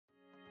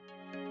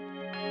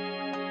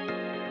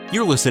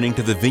You're listening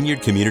to the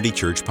Vineyard Community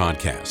Church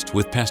podcast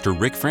with Pastor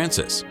Rick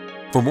Francis.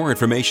 For more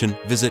information,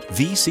 visit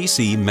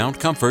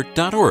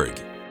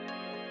vccmountcomfort.org.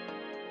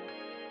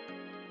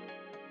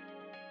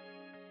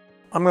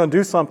 I'm going to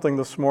do something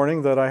this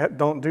morning that I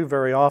don't do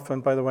very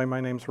often. By the way,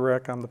 my name's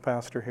Rick. I'm the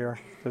pastor here,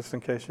 just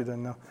in case you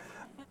didn't know.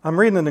 I'm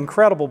reading an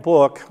incredible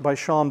book by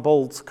Shawn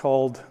Bolz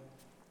called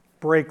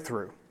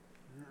Breakthrough.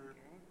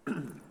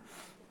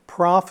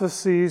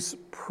 Prophecies,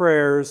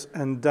 Prayers,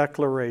 and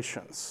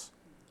Declarations.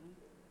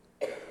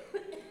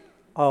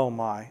 Oh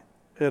my,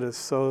 it is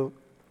so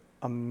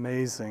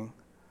amazing.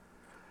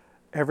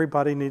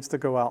 Everybody needs to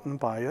go out and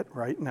buy it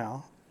right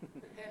now.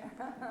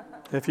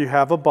 If you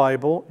have a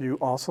Bible, you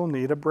also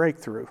need a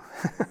breakthrough.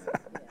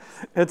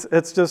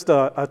 It's just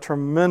a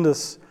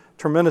tremendous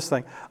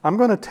thing. I'm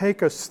going to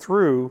take us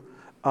through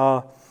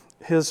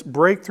his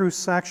breakthrough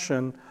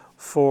section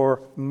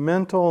for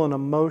mental and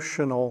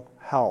emotional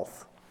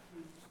health. I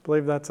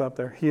believe that's up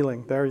there.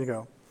 Healing. There you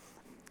go.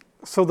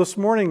 So this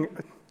morning,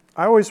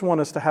 I always want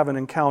us to have an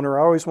encounter.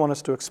 I always want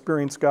us to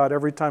experience God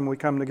every time we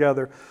come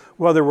together.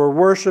 Whether we're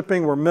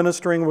worshiping, we're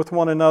ministering with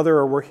one another,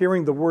 or we're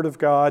hearing the Word of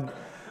God,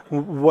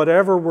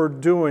 whatever we're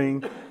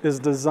doing is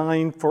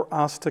designed for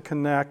us to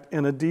connect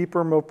in a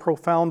deeper, more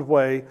profound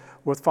way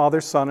with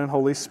Father, Son, and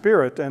Holy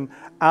Spirit. And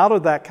out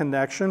of that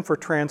connection, for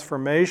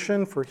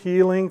transformation, for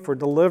healing, for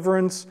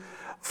deliverance,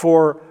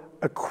 for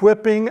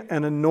equipping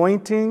and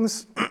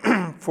anointings,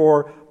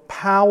 for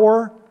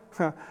power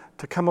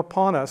to come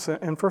upon us,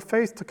 and for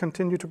faith to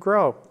continue to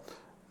grow.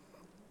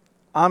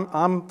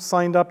 I'm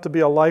signed up to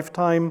be a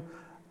lifetime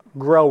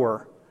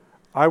grower.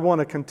 I want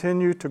to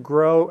continue to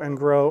grow and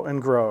grow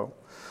and grow.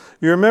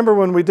 You remember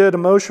when we did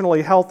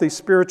Emotionally Healthy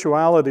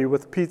Spirituality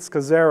with Pete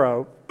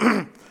Scazzaro,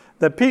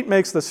 that Pete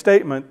makes the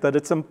statement that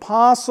it's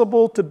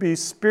impossible to be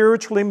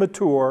spiritually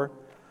mature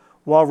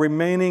while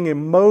remaining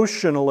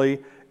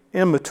emotionally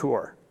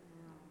immature.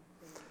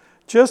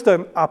 Just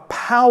a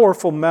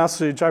powerful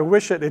message. I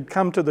wish it had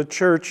come to the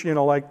church,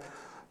 like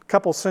a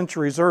couple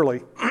centuries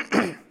early.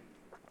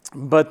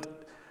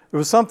 But it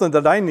was something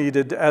that I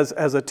needed as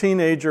a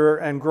teenager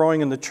and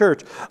growing in the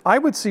church. I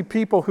would see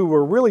people who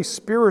were really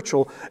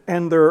spiritual,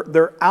 and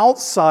their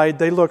outside,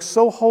 they looked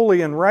so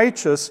holy and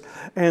righteous,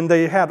 and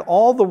they had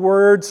all the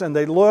words, and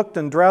they looked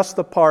and dressed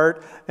the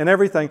part and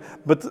everything.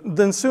 But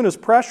then as soon as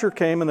pressure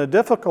came and a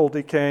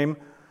difficulty came,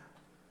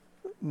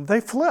 they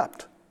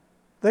flipped.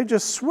 They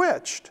just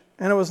switched.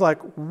 And it was like,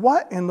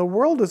 what in the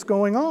world is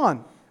going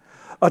on?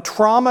 A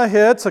trauma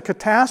hits, a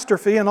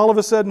catastrophe, and all of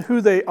a sudden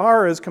who they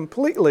are is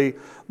completely,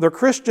 their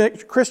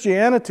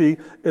Christianity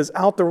is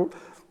out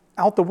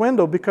the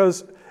window,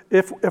 because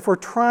if we're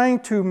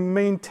trying to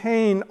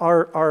maintain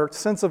our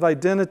sense of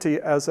identity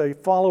as a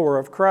follower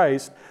of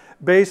Christ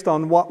based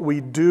on what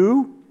we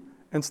do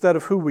instead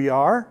of who we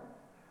are,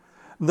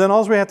 then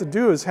all we have to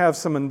do is have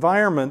some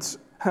environments,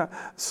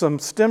 some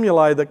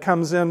stimuli that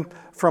comes in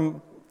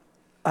from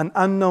an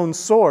unknown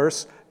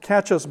source,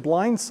 catch us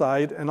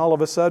blindside, and all of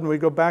a sudden we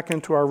go back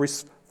into our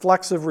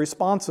reflexive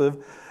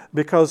responsive,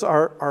 because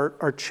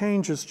our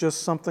change is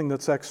just something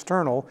that's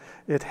external.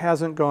 It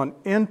hasn't gone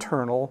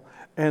internal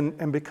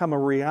and become a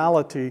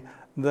reality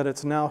that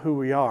it's now who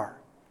we are.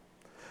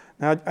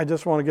 Now, I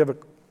just want to give a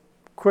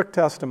quick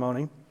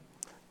testimony.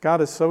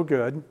 God is so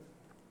good.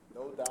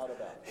 No doubt about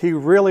it. He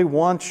really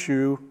wants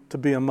you to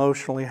be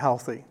emotionally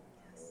healthy.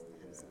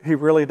 He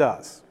really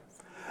does.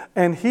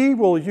 And He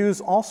will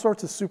use all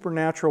sorts of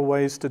supernatural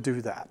ways to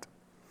do that.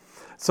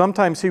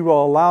 Sometimes He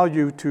will allow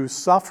you to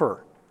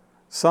suffer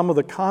some of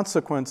the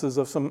consequences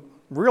of some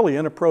really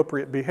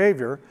inappropriate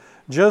behavior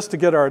just to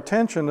get our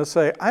attention to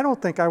say, I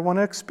don't think I want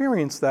to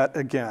experience that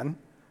again.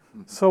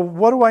 So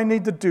what do I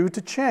need to do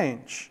to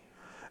change?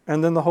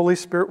 And then the Holy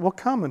Spirit will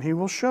come and He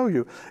will show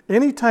you.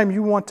 Anytime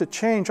you want to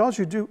change, all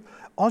you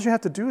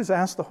have to do is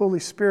ask the Holy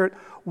Spirit,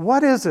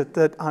 what is it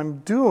that I'm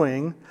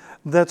doing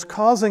that's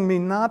causing me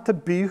not to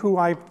be who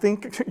I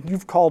think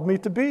you've called me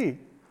to be,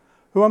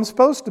 who I'm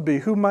supposed to be,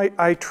 who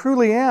I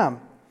truly am?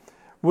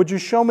 Would you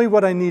show me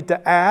what I need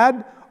to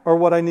add or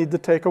what I need to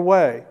take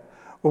away?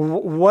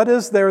 What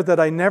is there that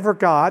I never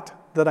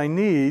got that I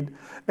need?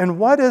 And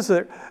what is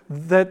it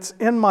that's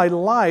in my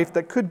life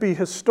that could be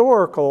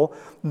historical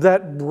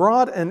that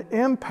brought an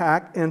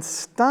impact and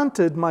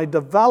stunted my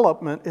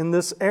development in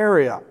this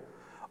area?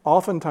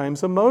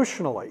 Oftentimes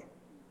emotionally.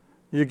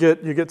 You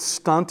get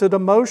stunted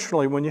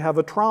emotionally when you have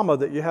a trauma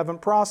that you haven't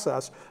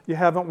processed, you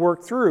haven't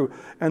worked through.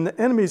 And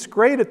the enemy's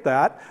great at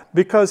that,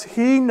 because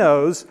he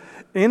knows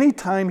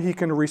anytime he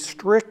can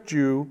restrict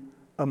you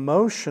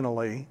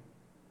emotionally,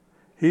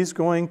 he's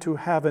going to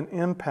have an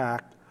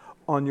impact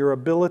on your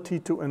ability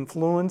to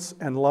influence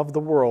and love the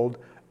world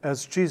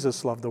as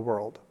Jesus loved the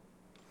world.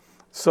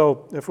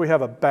 So if we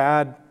have a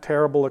bad,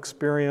 terrible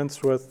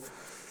experience with,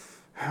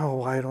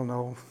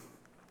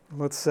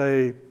 let's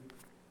say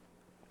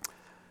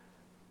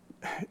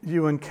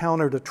you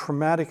encountered a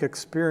traumatic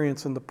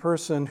experience and the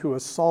person who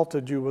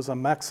assaulted you was a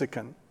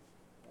Mexican.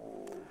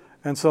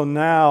 And so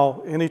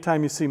now,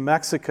 anytime you see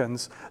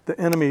Mexicans, the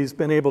enemy's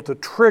been able to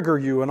trigger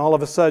you, and all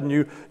of a sudden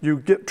you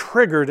get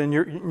triggered, and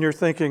you're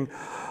thinking,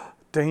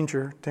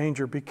 danger,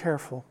 danger, be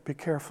careful, be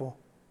careful.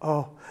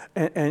 Oh,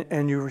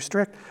 and you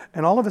restrict.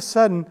 And all of a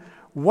sudden,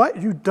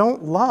 what you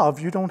don't love,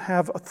 you don't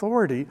have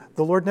authority.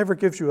 The Lord never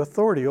gives you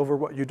authority over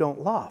what you don't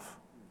love.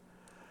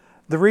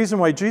 The reason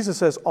why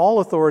Jesus has all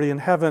authority in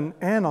heaven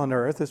and on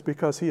earth is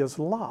because He is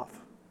love.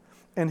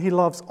 And He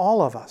loves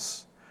all of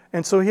us.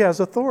 And so He has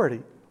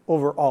authority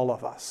over all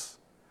of us.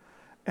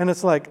 And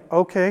it's like,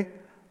 okay,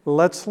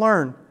 let's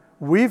learn.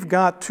 We've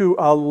got to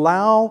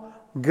allow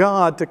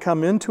God to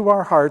come into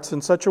our hearts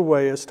in such a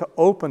way as to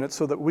open it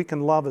so that we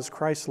can love as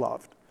Christ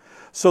loved.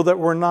 So that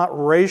we're not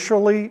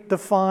racially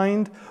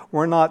defined,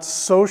 we're not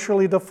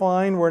socially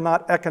defined, we're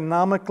not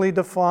economically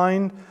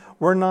defined,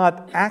 we're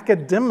not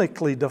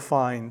academically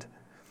defined.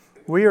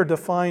 We are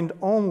defined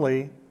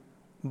only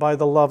by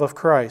the love of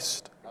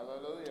Christ.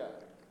 Hallelujah.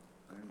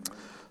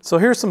 So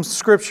here's some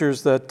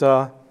scriptures that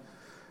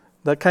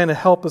kind of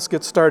help us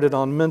get started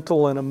on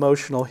mental and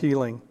emotional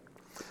healing.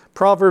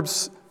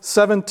 Proverbs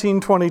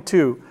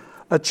 17:22,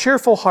 a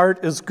cheerful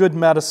heart is good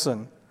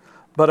medicine,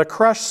 but a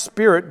crushed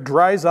spirit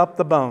dries up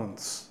the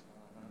bones.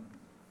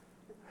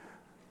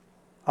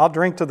 I'll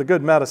drink to the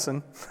good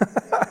medicine.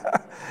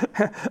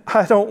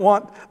 I don't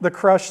want the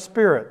crushed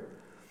spirit.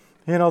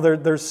 You know,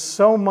 there's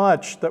so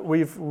much that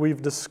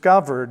we've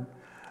discovered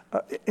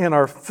in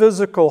our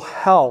physical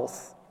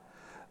health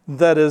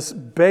that is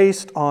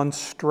based on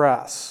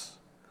stress.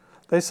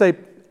 They say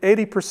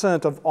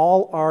 80% of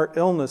all our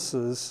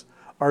illnesses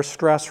are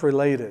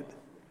stress-related.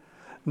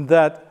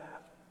 That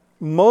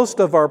most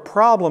of our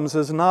problems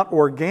is not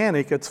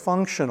organic, it's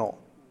functional.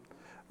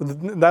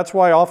 That's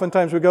why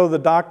oftentimes we go to the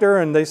doctor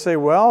and they say,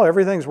 well,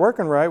 everything's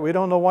working right. We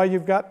don't know why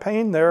you've got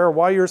pain there or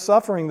why you're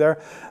suffering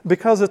there,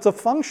 because it's a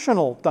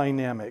functional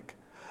dynamic.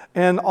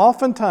 And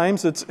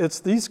oftentimes it's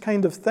these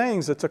kind of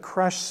things. It's a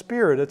crushed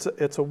spirit.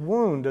 It's a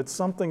wound. It's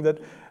something that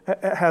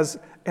has,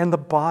 and the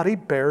body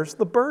bears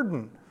the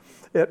burden.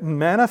 It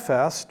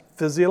manifests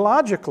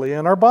physiologically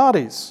in our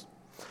bodies.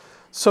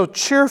 So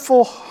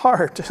cheerful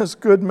heart is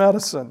good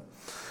medicine.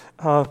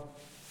 I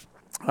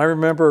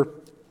remember,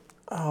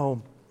 I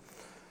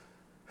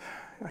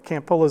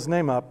can't pull his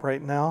name up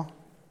right now.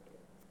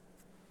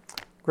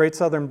 Great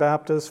Southern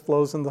Baptist,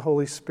 flows in the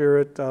Holy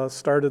Spirit,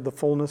 started the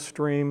Fullness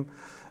Stream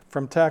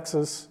from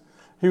Texas.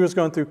 He was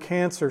going through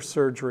cancer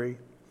surgery,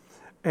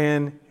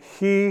 and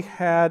he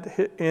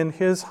had in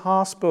his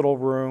hospital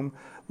room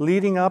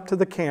leading up to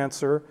the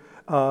cancer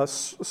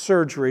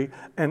surgery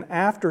and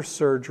after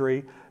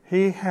surgery,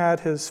 he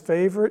had his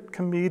favorite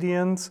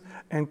comedians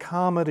and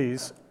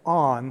comedies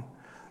on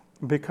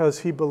because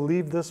he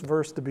believed this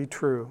verse to be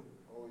true.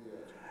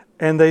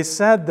 And they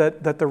said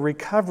that the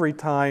recovery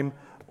time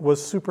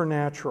was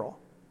supernatural.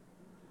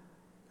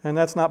 And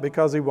that's not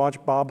because he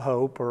watched Bob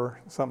Hope or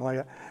something like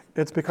that.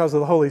 It's because of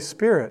the Holy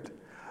Spirit.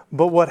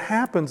 But what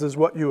happens is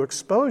what you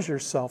expose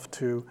yourself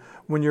to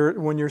when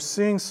you're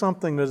seeing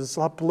something that is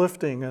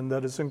uplifting and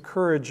that is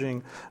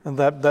encouraging and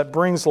that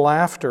brings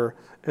laughter.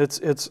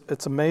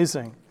 It's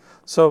amazing.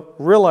 So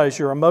realize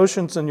your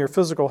emotions and your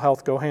physical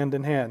health go hand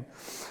in hand.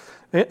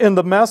 In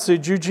the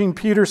Message, Eugene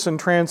Peterson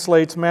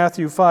translates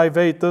Matthew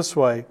 5:8 this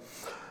way: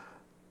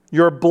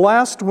 you're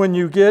blessed when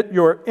you get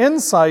your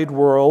inside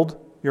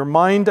world, your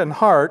mind and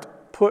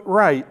heart, put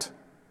right.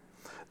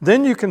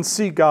 Then you can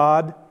see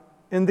God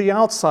in the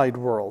outside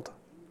world.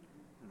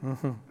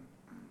 Mm-hmm.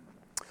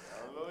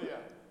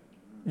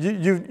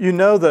 You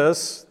know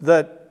this,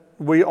 that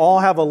we all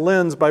have a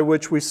lens by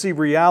which we see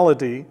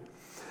reality.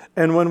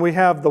 And when we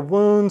have the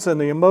wounds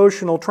and the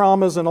emotional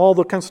traumas and all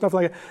the kind of stuff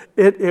like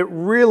that, it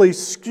really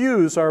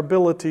skews our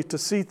ability to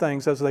see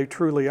things as they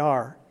truly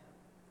are.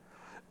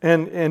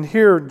 And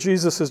here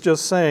Jesus is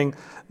just saying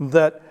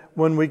that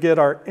when we get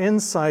our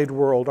inside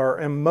world, our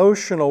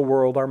emotional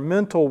world, our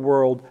mental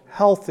world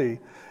healthy,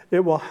 it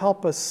will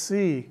help us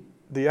see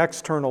the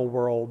external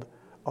world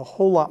a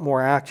whole lot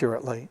more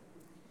accurately.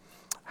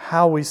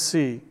 How we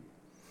see.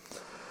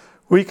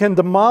 We can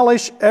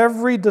demolish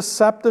every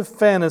deceptive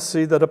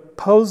fantasy that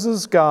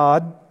opposes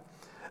God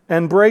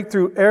and break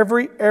through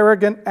every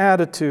arrogant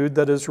attitude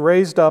that is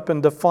raised up in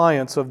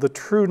defiance of the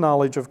true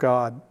knowledge of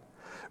God.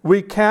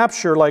 We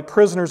capture, like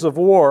prisoners of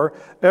war,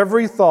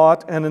 every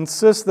thought and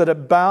insist that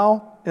it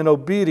bow in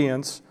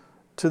obedience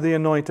to the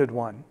Anointed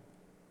One.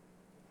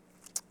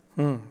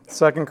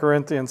 2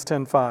 Corinthians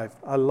 10:5.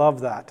 I love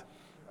that.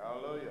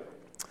 Hallelujah.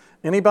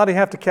 Anybody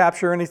have to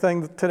capture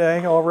anything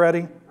today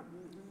already?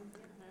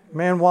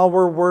 Man, while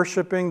we're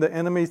worshiping, the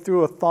enemy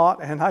threw a thought,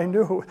 and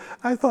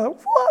I thought,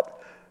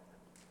 what?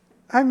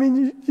 I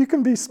mean, you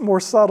can be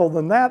more subtle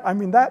than that. I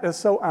mean, that is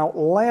so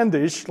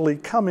outlandishly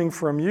coming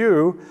from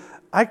you.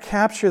 I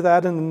capture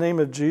that in the name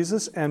of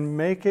Jesus and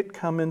make it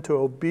come into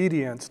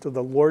obedience to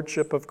the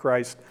Lordship of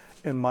Christ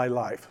in my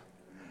life.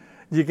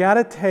 You got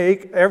to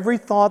take every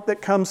thought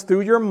that comes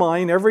through your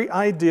mind, every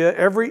idea,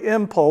 every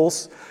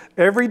impulse,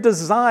 every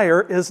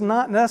desire is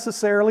not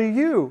necessarily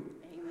you.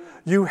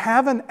 You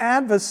have an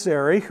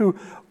adversary who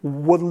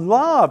would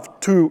love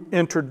to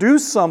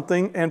introduce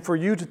something and for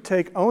you to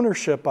take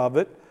ownership of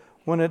it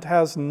when it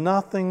has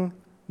nothing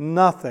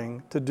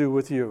to do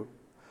with you.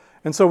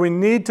 And so we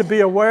need to be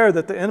aware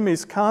that the enemy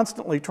is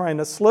constantly trying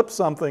to slip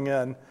something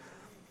in.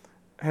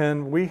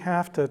 And we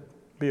have to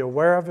be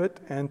aware of it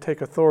and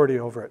take authority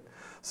over it.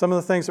 Some of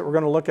the things that we're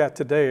going to look at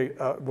today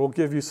will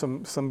give you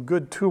some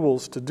good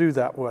tools to do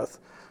that with.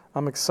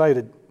 I'm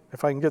excited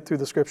if I can get through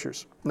the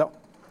scriptures. No.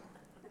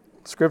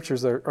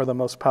 Scriptures are the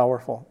most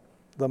powerful.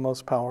 The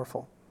most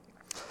powerful.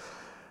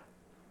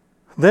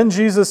 Then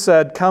Jesus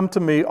said, "Come to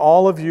me,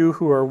 all of you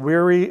who are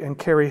weary and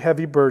carry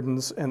heavy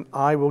burdens, and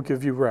I will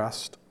give you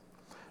rest.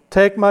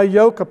 Take my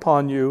yoke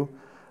upon you.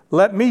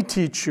 Let me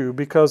teach you,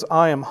 because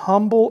I am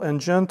humble and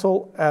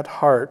gentle at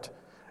heart,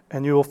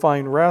 and you will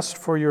find rest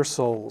for your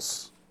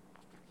souls."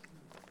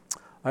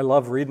 I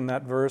love reading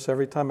that verse.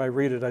 Every time I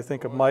read it, I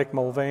think of Mike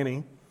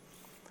Mulvaney,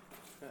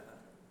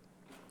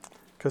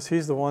 because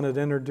he's the one that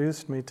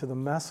introduced me to the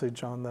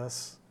message on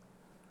this.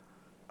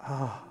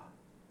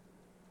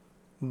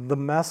 The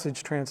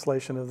Message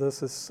translation of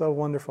this is so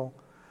wonderful.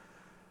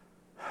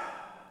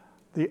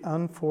 The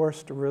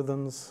unforced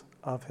rhythms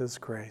of His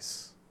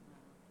grace.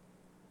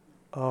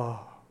 Oh,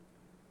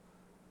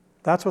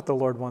 that's what the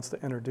Lord wants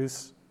to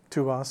introduce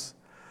to us,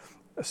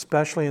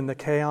 especially in the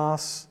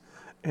chaos,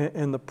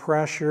 in the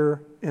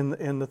pressure,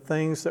 in the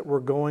things that we're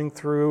going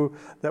through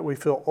that we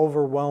feel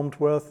overwhelmed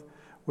with.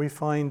 We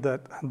find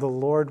that the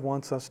Lord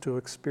wants us to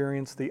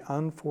experience the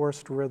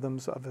unforced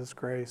rhythms of His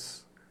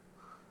grace.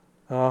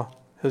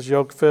 His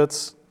yoke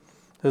fits,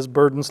 His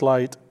burden's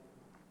light.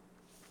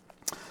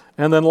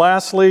 And then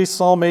lastly,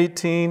 Psalm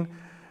 18.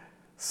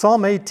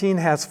 Psalm 18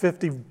 has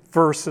 50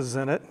 verses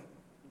in it.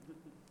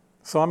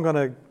 So I'm going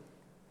to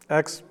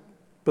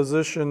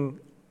exposition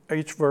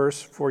each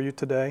verse for you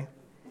today.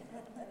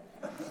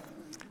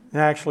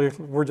 Actually,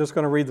 we're just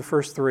going to read the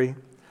first 3.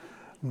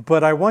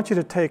 But I want you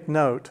to take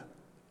note.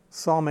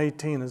 Psalm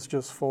 18 is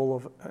just full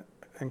of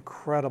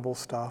incredible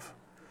stuff.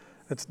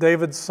 It's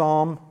David's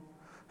psalm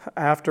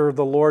after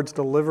the Lord's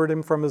delivered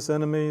him from his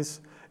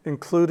enemies,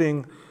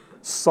 including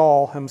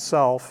Saul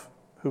himself,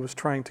 who was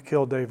trying to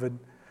kill David.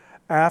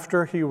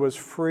 After he was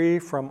free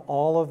from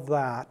all of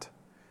that,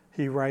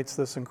 he writes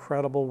this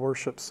incredible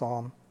worship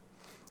psalm.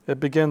 It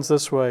begins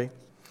this way: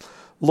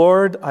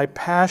 "Lord, I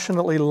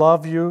passionately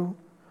love you,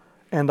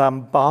 and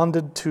I'm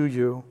bonded to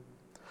you.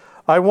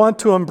 I want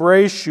to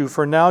embrace you,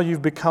 for now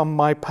you've become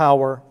my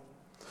power.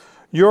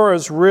 You're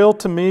as real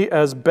to me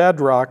as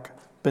bedrock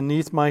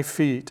beneath my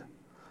feet.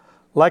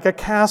 Like a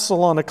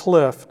castle on a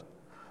cliff,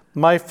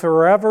 my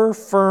forever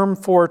firm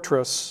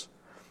fortress,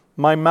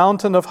 my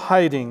mountain of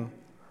hiding,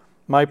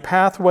 my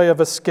pathway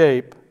of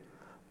escape,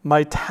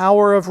 my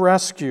tower of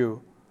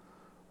rescue,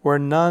 where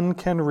none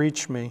can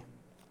reach me.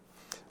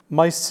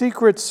 My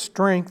secret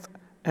strength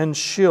and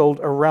shield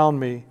around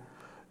me.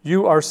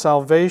 You are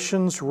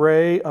salvation's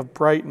ray of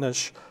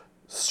brightness,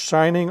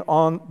 shining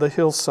on the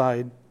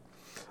hillside.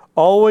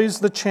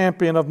 Always the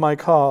champion of my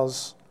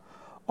cause.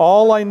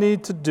 All I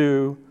need to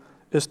do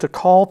is to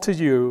call to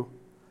you,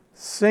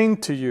 sing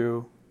to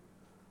you,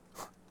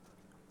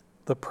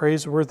 the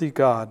praiseworthy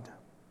God.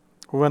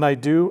 When I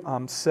do,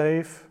 I'm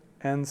safe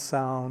and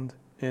sound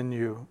in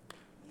you."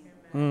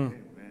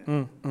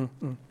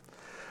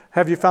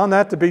 Have you found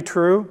that to be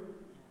true?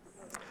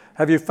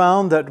 Have you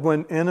found that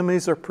when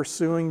enemies are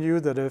pursuing you,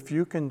 that if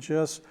you can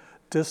just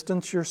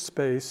distance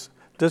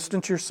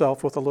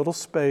yourself with a little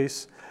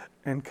space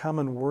and come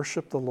and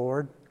worship the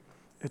Lord,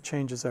 it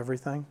changes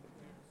everything?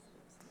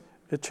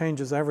 It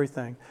changes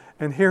everything.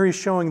 And here he's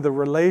showing the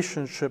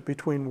relationship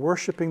between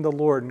worshiping the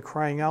Lord and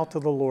crying out to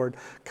the Lord,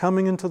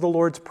 coming into the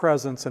Lord's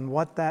presence, and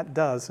what that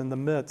does in the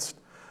midst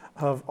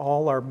of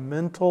all our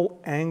mental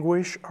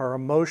anguish, our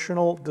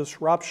emotional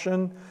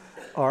disruption,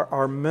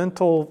 our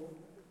mental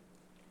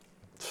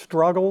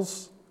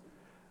struggles.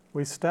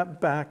 We step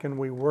back and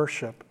we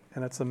worship,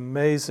 and it's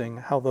amazing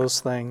how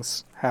those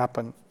things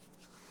happen.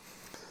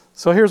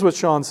 So here's what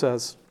Sean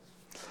says: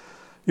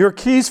 "Your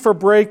keys for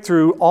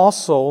breakthrough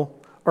also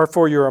are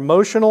for your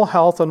emotional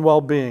health and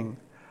well-being.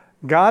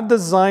 God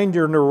designed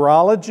your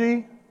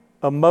neurology,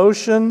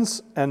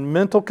 emotions, and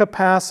mental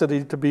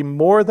capacity to be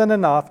more than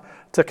enough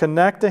to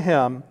connect to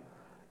Him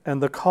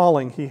and the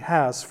calling He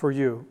has for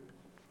you.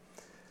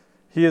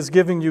 He is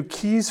giving you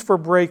keys for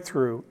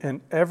breakthrough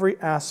in every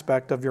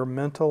aspect of your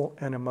mental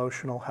and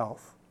emotional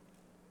health."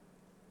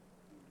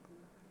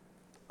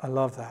 I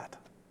love that.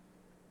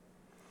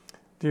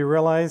 Do you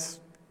realize,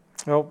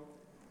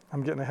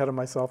 I'm getting ahead of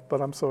myself,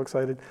 but I'm so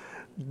excited.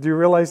 Do you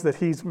realize that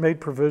He's made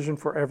provision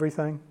for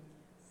everything?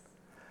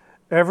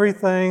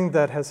 Everything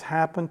that has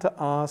happened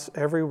to us,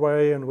 every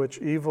way in which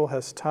evil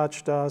has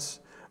touched us,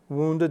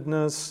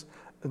 woundedness,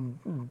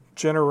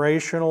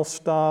 generational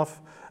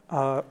stuff,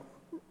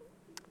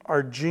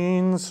 our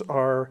genes,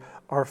 our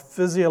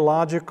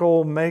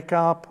physiological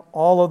makeup,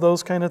 all of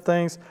those kind of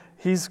things,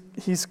 he's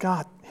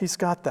got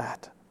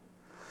that.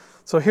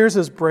 So here's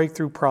his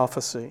breakthrough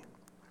prophecy.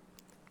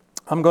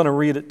 I'm going to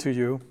read it to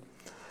you.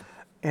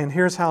 And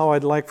here's how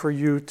I'd like for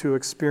you to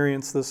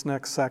experience this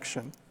next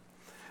section.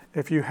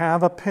 If you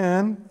have a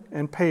pen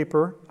and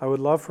paper, I would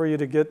love for you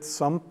to get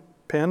some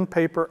pen,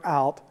 paper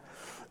out.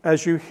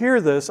 As you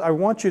hear this, I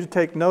want you to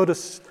take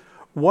notice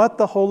what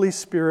the Holy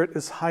Spirit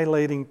is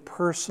highlighting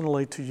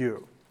personally to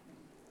you.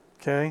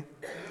 Okay?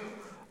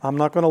 I'm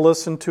not going to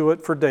listen to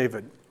it for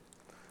David.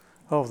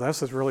 Oh,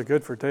 this is really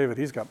good for David.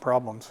 He's got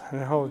problems.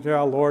 Oh,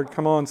 yeah, Lord,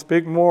 come on,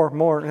 speak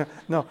more.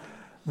 No,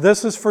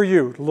 this is for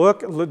you.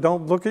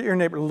 Don't look at your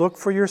neighbor. Look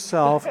for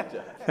yourself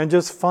and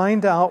just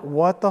find out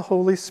what the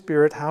Holy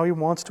Spirit, how He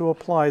wants to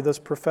apply this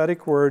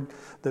prophetic word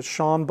that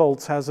Sean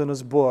Boltz has in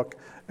his book,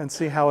 and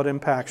see how it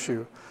impacts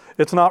you.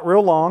 It's not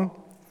real long,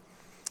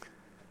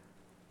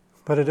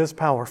 but it is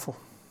powerful.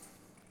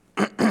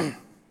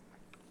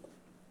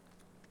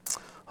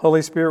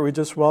 Holy Spirit, we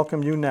just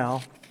welcome you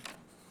now.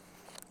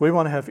 We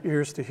want to have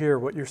ears to hear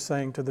what you're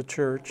saying to the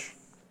church.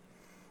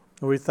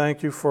 We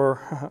thank you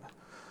for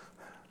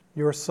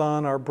your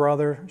son, our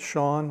brother,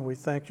 Sean. We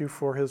thank you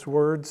for his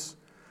words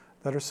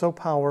that are so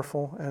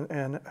powerful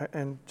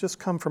and just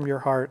come from your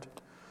heart.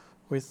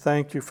 We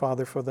thank you,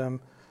 Father, for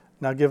them.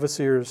 Now give us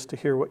ears to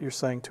hear what you're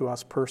saying to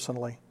us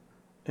personally.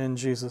 In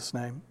Jesus'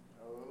 name.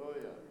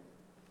 Hallelujah.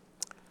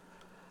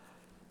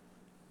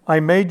 I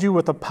made you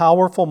with a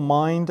powerful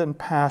mind and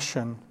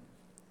passion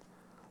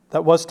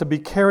that was to be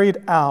carried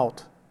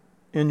out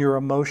in your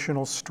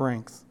emotional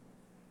strength.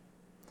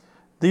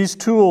 These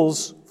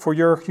tools for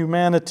your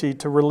humanity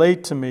to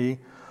relate to me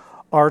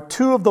are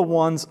two of the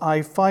ones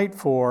I fight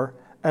for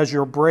as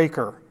your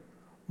breaker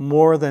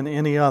more than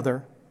any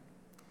other.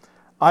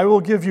 I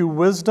will give you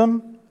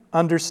wisdom,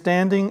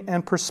 understanding,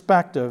 and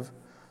perspective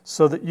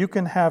so that you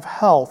can have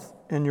health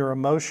in your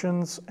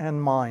emotions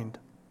and mind.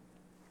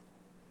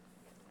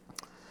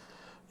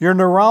 Your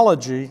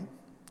neurology,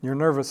 your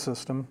nervous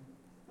system,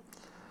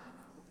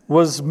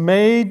 was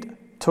made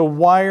to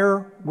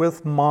wire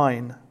with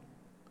mine,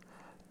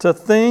 to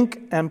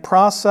think and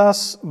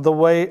process the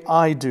way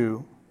I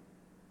do.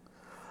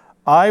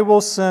 I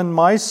will send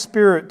my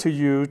spirit to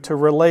you to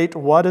relate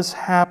what is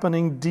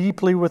happening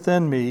deeply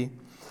within me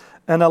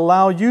and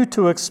allow you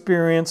to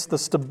experience the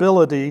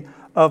stability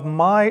of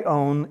my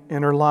own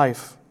inner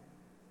life.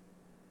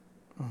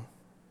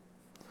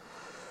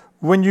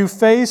 When you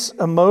face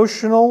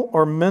emotional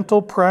or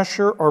mental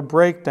pressure or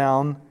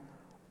breakdown,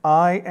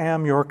 I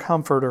am your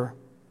comforter.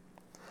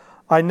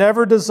 I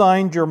never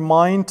designed your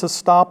mind to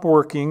stop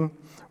working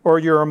or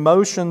your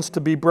emotions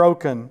to be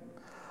broken.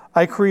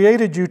 I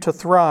created you to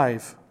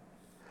thrive.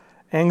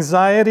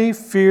 Anxiety,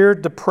 fear,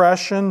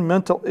 depression,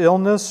 mental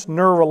illness,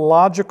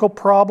 neurological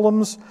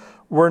problems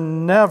were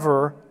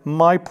never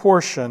my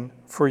portion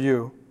for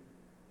you.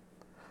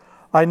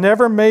 I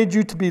never made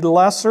you to be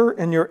lesser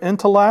in your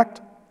intellect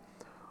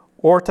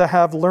or to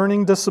have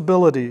learning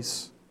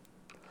disabilities.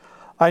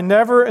 I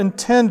never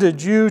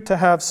intended you to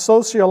have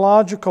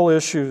sociological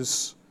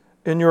issues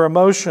in your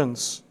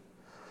emotions,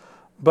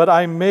 but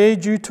I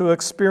made you to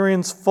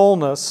experience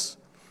fullness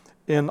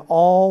in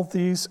all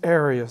these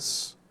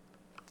areas.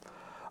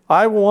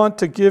 I want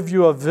to give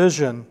you a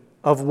vision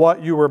of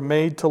what you were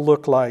made to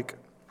look like,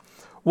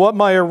 what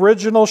my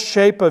original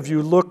shape of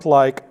you looked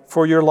like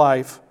for your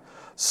life,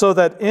 so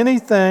that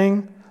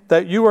anything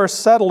that you are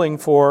settling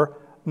for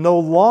no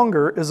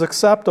longer is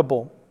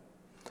acceptable.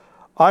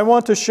 I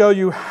want to show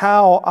you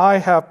how I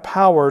have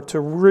power to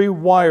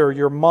rewire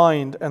your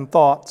mind and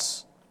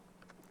thoughts.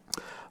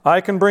 I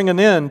can bring an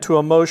end to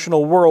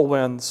emotional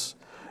whirlwinds,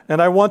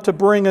 and I want to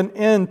bring an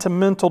end to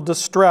mental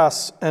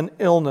distress and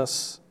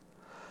illness.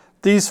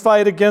 These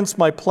fight against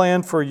my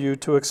plan for you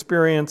to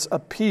experience a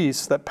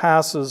peace that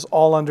passes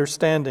all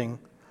understanding,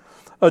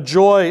 a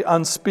joy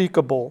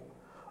unspeakable,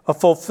 a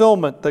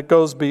fulfillment that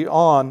goes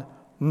beyond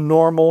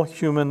normal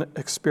human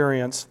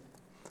experience.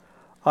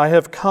 I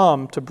have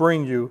come to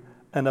bring you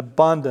an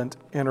abundant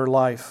inner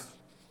life.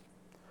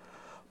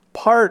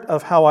 Part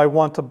of how I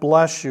want to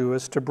bless you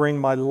is to bring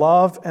my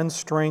love and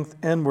strength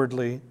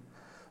inwardly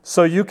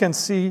so you can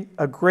see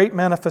a great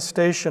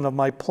manifestation of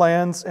my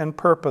plans and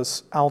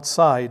purpose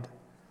outside.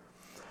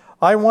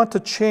 I want to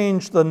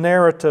change the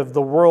narrative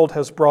the world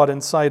has brought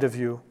inside of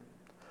you.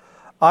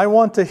 I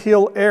want to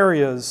heal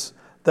areas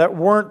that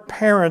weren't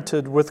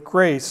parented with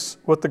grace,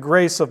 with the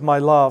grace of my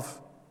love.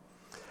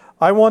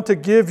 I want to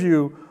give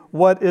you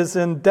what is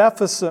in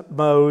deficit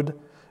mode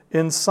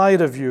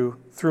inside of you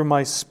through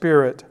my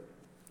Spirit.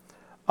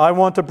 I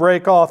want to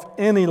break off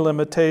any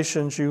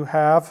limitations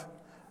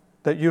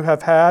that you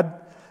have had,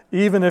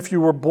 even if you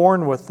were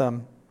born with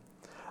them.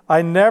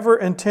 I never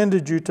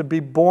intended you to be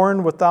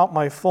born without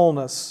my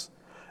fullness,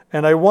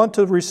 and I want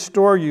to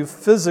restore you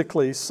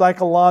physically,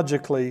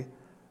 psychologically,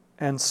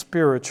 and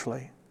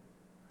spiritually.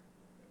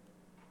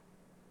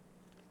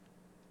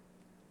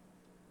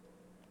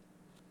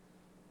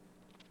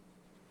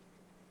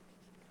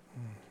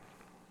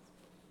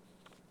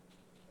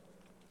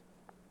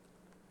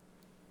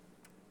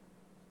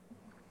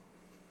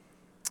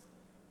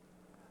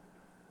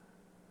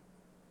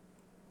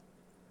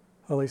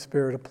 Holy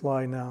Spirit,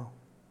 apply now.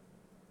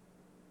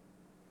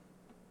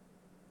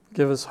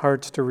 Give us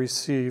hearts to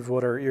receive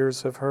what our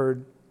ears have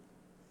heard.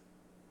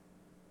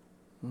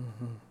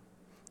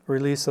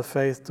 Release a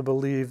faith to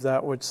believe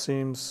that which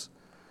seems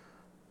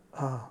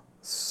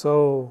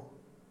so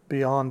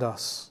beyond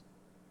us.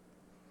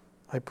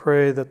 I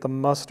pray that the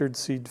mustard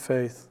seed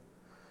faith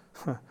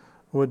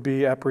would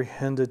be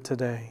apprehended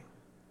today.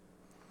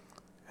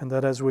 And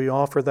that as we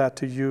offer that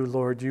to you,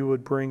 Lord, you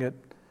would bring it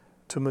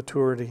to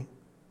maturity.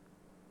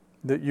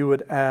 That you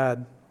would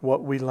add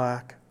what we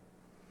lack.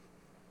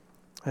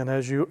 And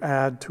as you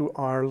add to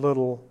our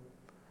little,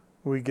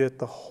 we get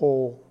the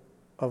whole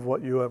of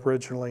what you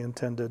originally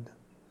intended.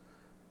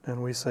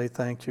 And we say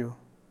thank you.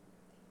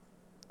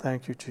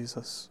 Thank you,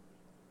 Jesus.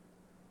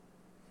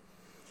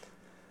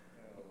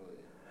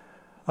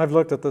 I've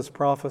looked at this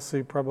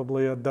prophecy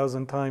probably a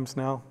dozen times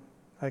now.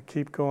 I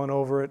keep going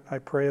over it. I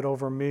pray it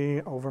over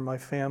me, over my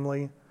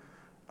family.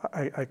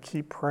 I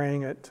keep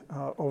praying it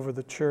over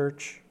the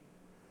church.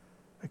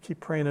 I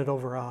keep praying it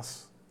over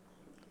us.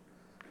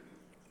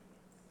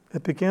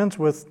 It begins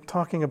with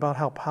talking about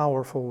how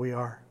powerful we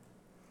are,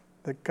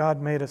 that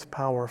God made us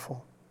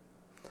powerful.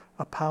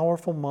 A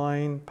powerful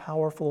mind,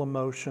 powerful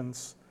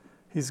emotions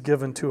He's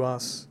given to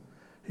us.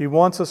 He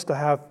wants us to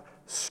have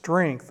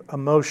strength,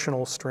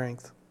 emotional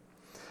strength.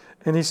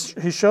 And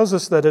he shows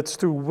us that it's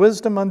through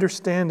wisdom,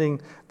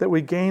 understanding, that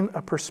we gain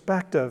a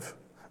perspective,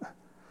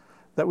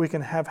 that we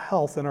can have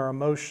health in our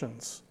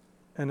emotions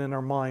and in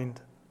our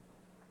mind.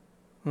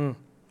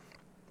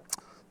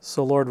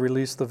 So Lord,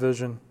 release the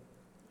vision.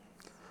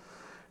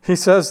 He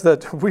says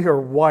that we are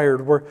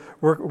wired,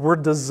 we're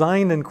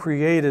designed and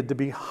created to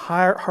be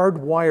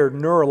hardwired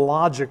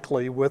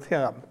neurologically with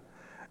Him.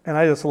 And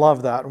I just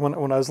love that.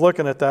 When I was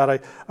looking at that,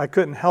 I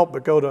couldn't help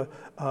but go to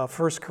 1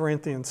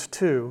 Corinthians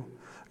 2,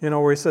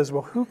 where he says,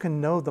 well, who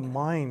can know the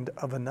mind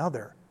of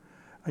another?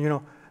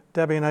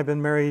 Debbie and I have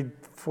been married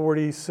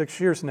 46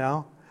 years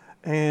now,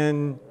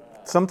 and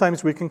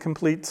sometimes we can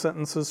complete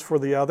sentences for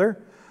the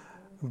other,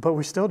 but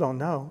we still don't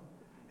know,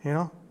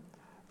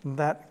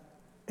 that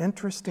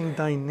interesting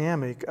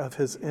dynamic of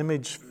His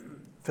image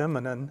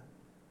feminine,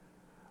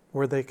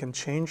 where they can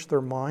change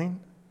their mind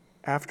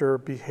after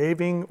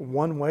behaving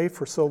one way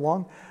for so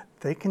long.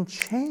 They can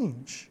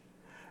change.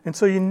 And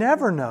so you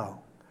never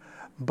know.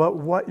 But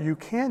what you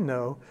can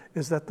know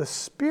is that the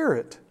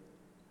Spirit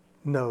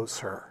knows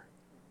her.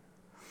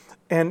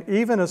 And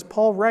even as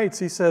Paul writes,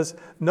 he says,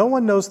 no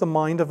one knows the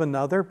mind of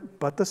another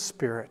but the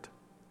Spirit.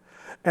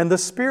 And the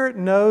Spirit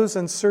knows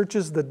and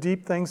searches the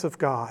deep things of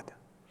God.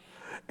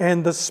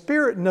 And the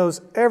Spirit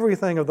knows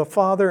everything of the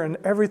Father and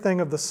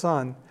everything of the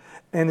Son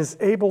and is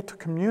able to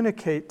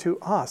communicate to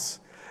us.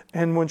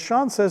 And when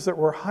Sean says that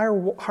we're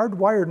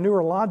hardwired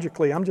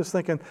neurologically, I'm just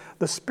thinking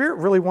the Spirit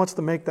really wants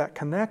to make that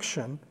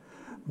connection,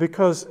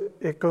 because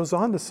it goes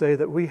on to say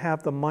that we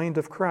have the mind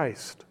of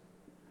Christ.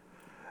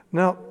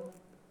 Now,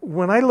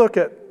 when I look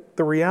at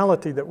the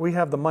reality that we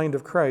have the mind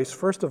of Christ,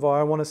 first of all,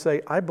 I want to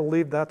say I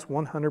believe that's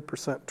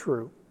 100%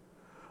 true.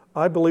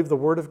 I believe the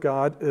Word of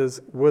God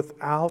is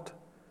without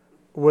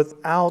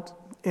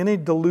any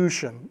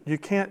dilution. You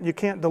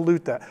can't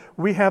dilute that.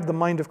 We have the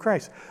mind of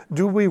Christ.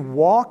 Do we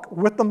walk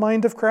with the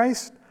mind of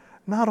Christ?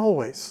 Not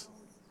always.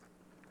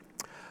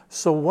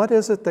 So what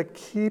is it that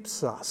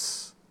keeps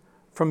us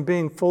from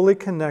being fully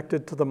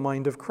connected to the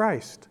mind of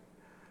Christ?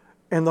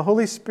 And the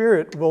Holy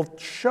Spirit will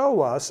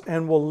show us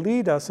and will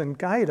lead us and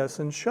guide us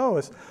and show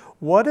us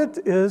what it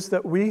is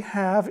that we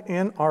have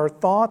in our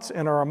thoughts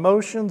and our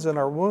emotions and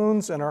our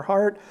wounds and our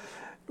heart,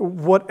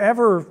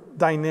 whatever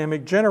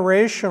dynamic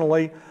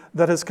generationally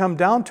that has come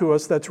down to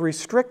us that's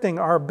restricting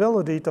our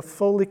ability to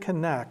fully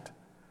connect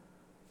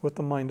with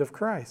the mind of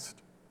Christ.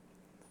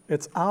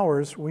 It's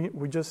ours.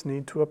 We just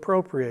need to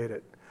appropriate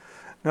it.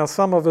 Now,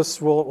 some of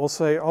us will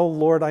say, oh,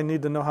 Lord, I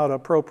need to know how to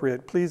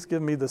appropriate. Please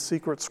give me the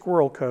secret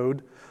squirrel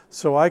code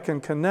so I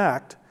can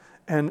connect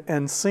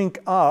and sync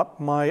up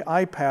my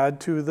iPad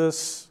to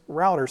this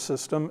router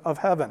system of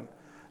heaven.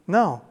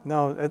 No,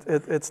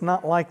 it's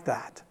not like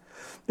that.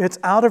 It's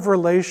out of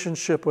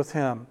relationship with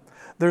Him.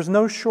 There's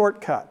no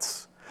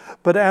shortcuts.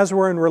 But as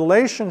we're in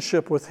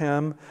relationship with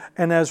Him,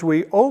 and as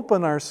we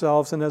open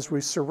ourselves and as we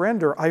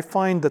surrender, I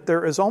find that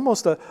there is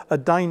almost a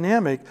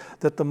dynamic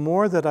that the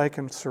more that I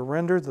can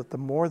surrender, that the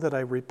more that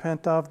I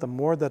repent of, the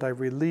more that I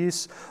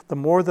release, the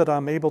more that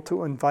I'm able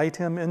to invite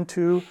Him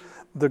into,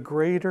 the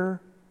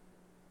greater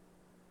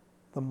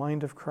the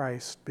mind of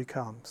Christ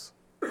becomes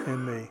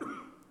in me.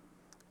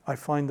 I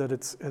find that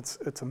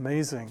it's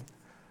amazing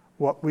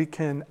what we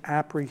can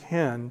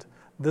apprehend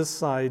this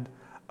side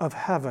of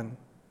heaven.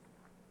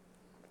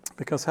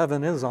 Because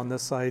heaven is on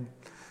this side.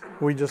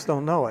 We just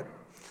don't know it.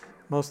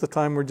 Most of the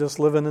time we're just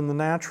living in the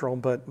natural,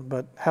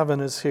 but heaven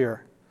is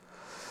here.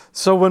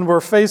 So when we're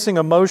facing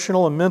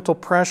emotional and mental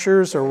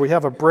pressures or we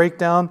have a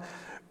breakdown,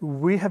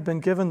 we have been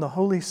given the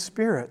Holy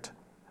Spirit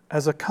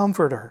as a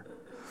comforter.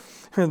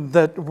 And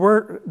that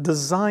we're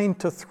designed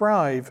to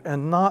thrive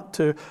and not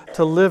to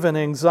live in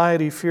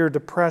anxiety, fear,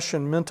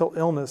 depression, mental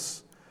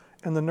illness,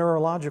 and the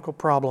neurological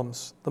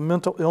problems, the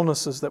mental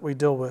illnesses that we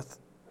deal with.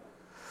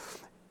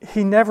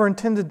 He never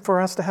intended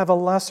for us to have a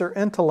lesser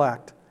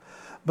intellect.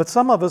 But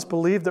some of us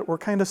believe that we're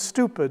kind of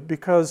stupid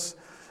because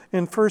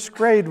in first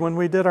grade when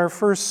we did our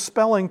first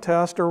spelling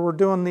test or we're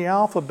doing the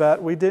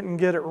alphabet, we didn't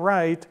get it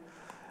right.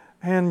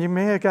 And you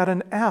may have got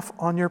an F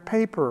on your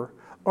paper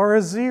or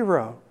a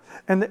 0.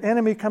 And the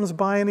enemy comes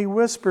by and he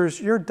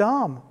whispers, you're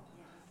dumb.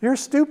 You're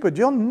stupid.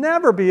 You'll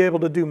never be able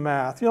to do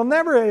math. You'll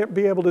never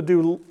be able to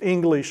do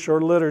English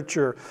or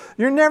literature.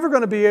 You're never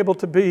going to be able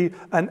to be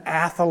an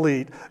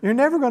athlete. You're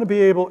never going to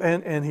be able,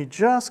 and he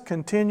just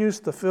continues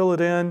to fill it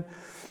in.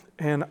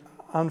 And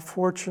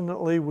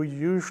unfortunately, we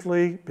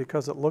usually,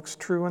 because it looks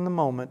true in the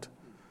moment,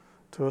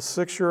 to a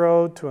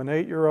 6-year-old, to an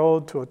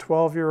 8-year-old, to a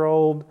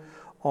 12-year-old,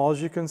 all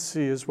you can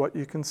see is what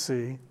you can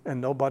see, and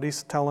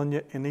nobody's telling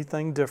you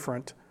anything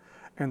different.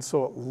 And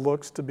so it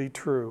looks to be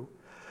true.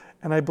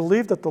 And I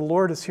believe that the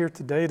Lord is here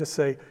today to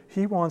say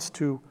he wants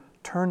to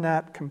turn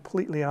that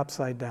completely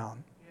upside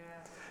down. Yeah.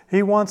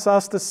 He wants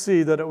us to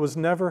see that it was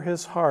never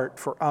his heart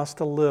for us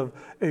to live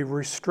a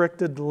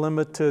restricted,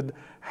 limited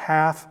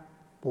half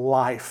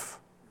life.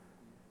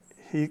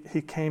 He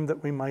came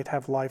that we might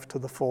have life to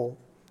the full.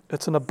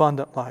 It's an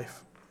abundant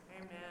life.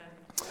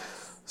 Amen.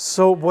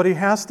 So what he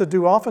has to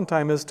do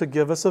oftentimes is to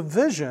give us a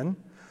vision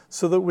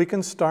so that we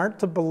can start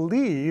to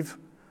believe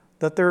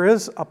that there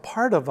is a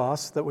part of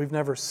us that we've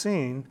never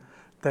seen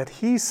that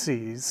he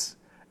sees,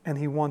 and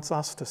he wants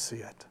us to see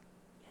it.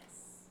 Yes.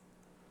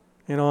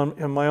 You know,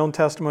 in my own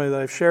testimony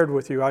that I've shared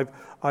with you,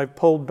 I've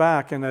pulled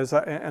back, and as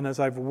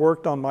I've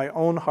worked on my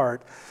own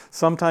heart,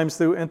 sometimes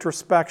through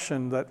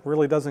introspection that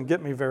really doesn't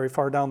get me very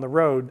far down the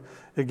road,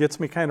 it gets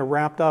me kind of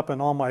wrapped up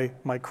in all my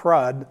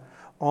crud,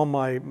 all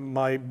my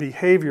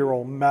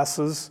behavioral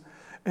messes,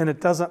 and it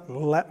doesn't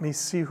let me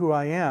see who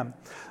I am.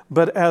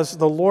 But as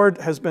the Lord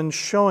has been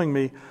showing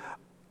me,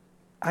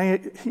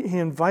 he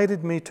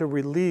invited me to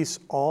release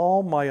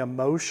all my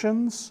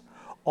emotions,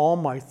 all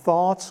my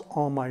thoughts,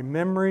 all my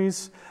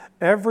memories,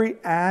 every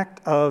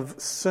act of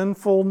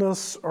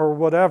sinfulness or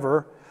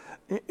whatever,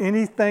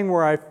 anything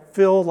where I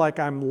feel like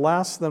I'm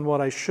less than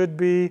what I should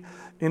be,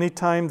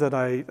 anytime that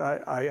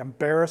I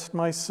embarrassed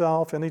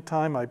myself,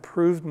 anytime I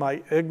proved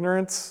my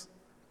ignorance,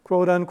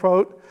 quote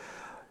unquote.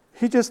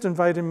 He just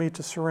invited me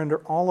to surrender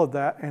all of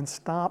that and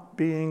stop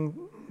being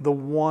the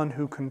one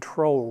who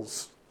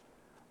controls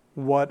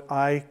what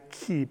I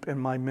keep in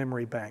my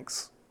memory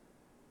banks.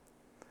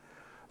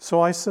 So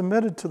I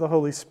submitted to the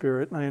Holy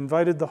Spirit, and I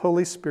invited the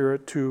Holy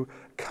Spirit to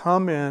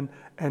come in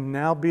and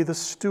now be the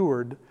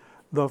steward,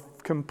 the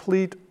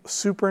complete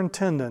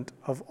superintendent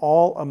of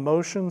all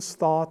emotions,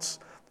 thoughts,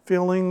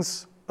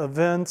 feelings,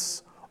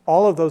 events,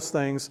 all of those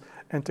things,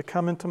 and to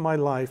come into my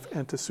life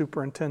and to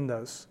superintend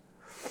those.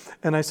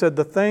 And I said,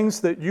 the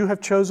things that you have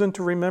chosen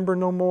to remember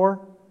no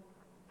more,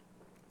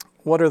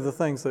 what are the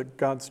things that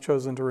God's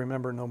chosen to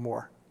remember no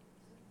more?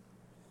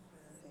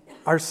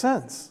 Our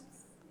sins.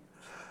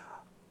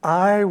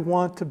 I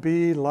want to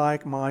be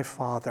like my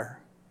Father.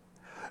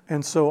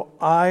 And so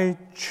I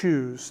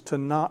choose to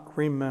not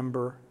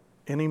remember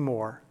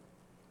anymore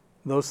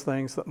those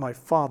things that my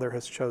Father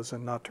has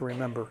chosen not to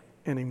remember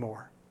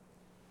anymore.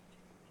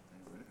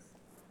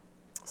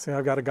 See,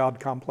 I've got a God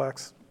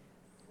complex.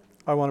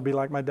 I want to be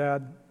like my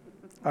dad.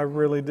 I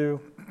really do.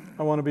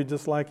 I want to be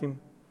just like him.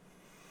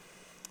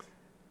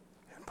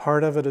 And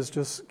part of it is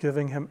just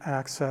giving him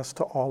access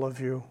to all of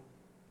you.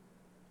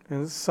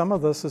 And some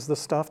of this is the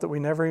stuff that we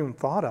never even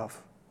thought of.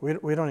 We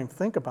don't even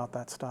think about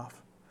that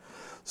stuff.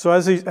 So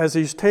as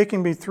he's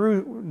taking me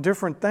through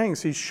different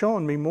things, he's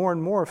showing me more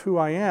and more of who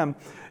I am.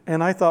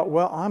 And I thought,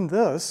 well, I'm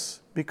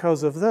this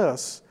because of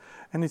this.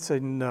 And he'd say,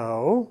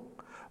 no,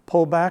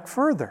 pull back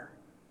further.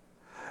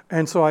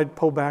 And so I'd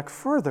pull back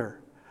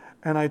further.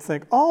 And I'd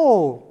think,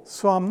 oh,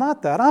 so I'm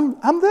not that.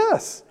 I'm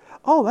this.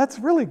 Oh, that's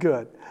really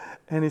good.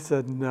 And he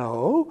said,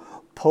 no,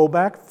 pull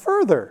back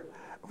further.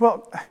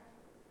 Well,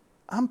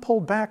 I'm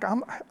pulled back.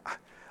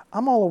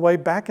 I'm all the way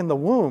back in the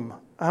womb.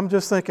 I'm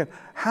just thinking,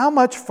 how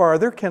much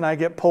farther can I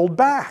get pulled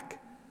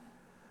back?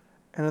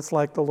 And it's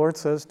like the Lord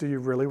says, do you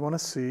really want to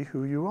see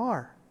who you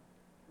are?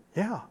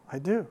 Yeah, I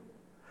do.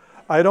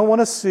 I don't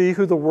want to see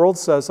who the world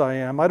says I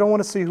am. I don't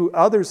want to see who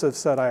others have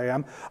said I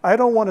am. I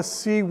don't want to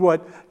see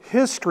what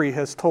history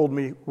has told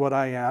me what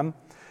I am.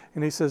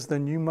 And he says,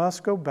 then you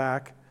must go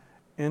back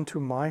into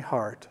my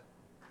heart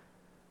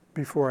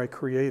before I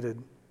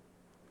created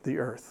the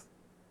earth,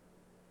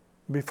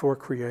 before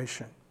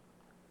creation.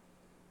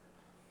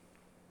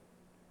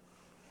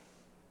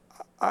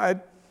 I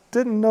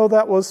didn't know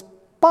that was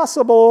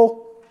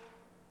possible,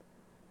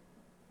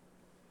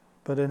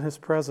 but in his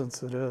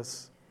presence it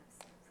is.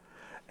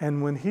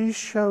 And when he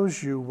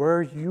shows you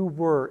where you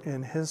were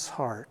in his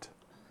heart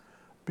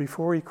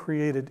before he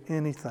created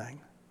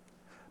anything,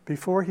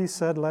 before he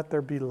said, let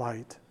there be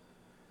light,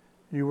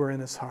 you were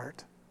in his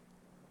heart.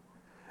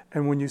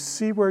 And when you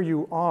see where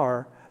you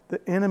are,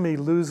 the enemy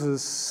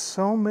loses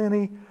so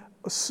many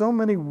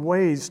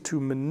ways to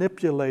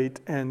manipulate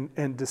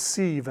and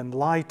deceive and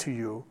lie to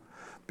you,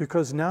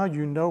 because now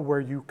you know where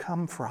you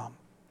come from.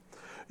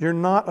 You're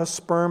not a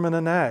sperm and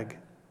an egg.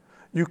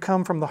 You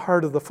come from the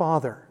heart of the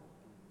Father.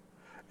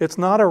 It's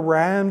not a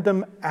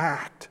random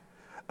act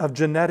of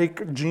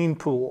genetic gene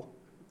pool.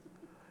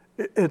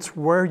 It's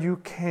where you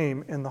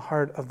came in the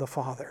heart of the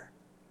Father.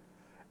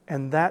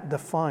 And that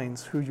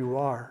defines who you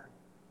are.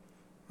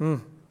 Boy,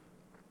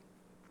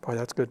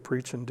 that's good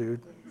preaching,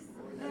 dude.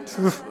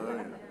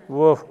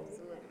 Whoa.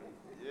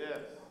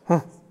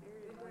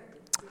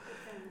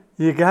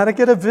 You got to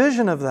get a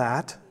vision of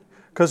that,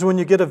 because when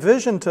you get a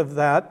vision of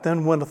that,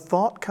 then when a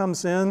thought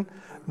comes in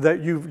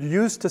that you're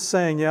used to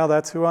saying, yeah,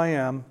 that's who I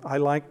am, I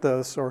like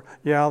this, or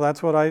yeah,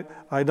 that's what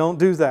I don't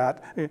do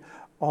that.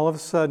 All of a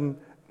sudden,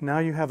 now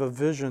you have a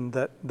vision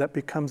that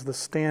becomes the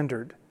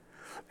standard.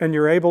 And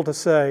you're able to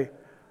say,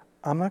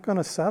 I'm not going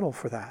to settle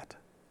for that.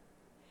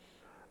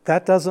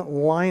 That doesn't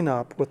line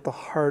up with the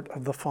heart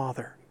of the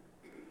Father.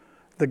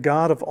 The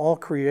God of all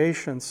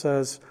creation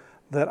says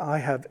that I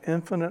have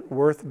infinite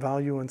worth,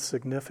 value, and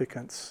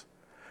significance,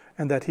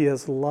 and that He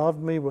has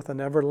loved me with an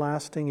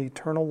everlasting,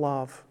 eternal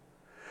love,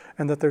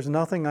 and that there's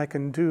nothing I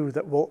can do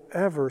that will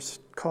ever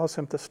cause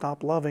Him to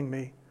stop loving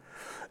me.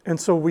 And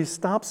so we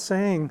stop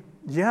saying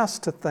yes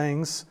to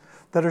things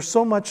that are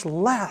so much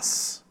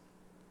less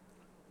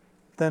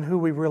than who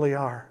we really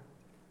are.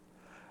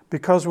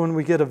 Because when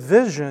we get a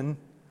vision,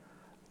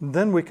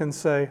 then we can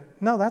say,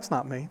 no, that's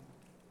not me.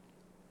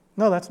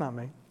 No, that's not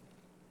me.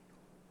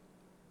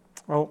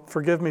 Well,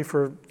 forgive me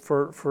for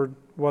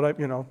what I,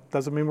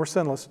 doesn't mean we're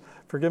sinless.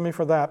 Forgive me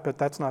for that, but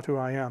that's not who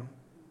I am.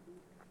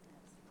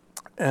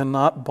 And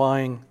not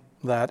buying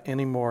that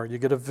anymore. You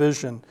get a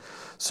vision.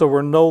 So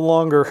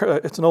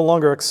it's no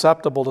longer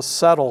acceptable to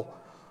settle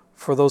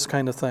for those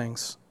kind of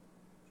things.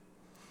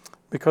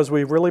 Because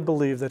we really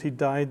believe that He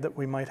died that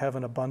we might have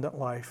an abundant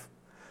life.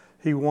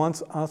 He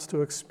wants us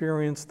to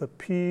experience the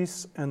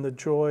peace and the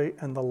joy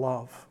and the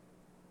love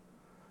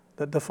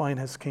that define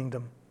His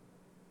kingdom,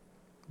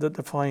 that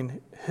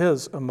define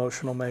His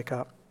emotional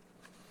makeup.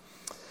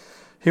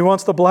 He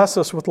wants to bless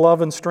us with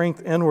love and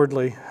strength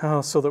inwardly,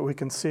 so that we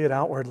can see it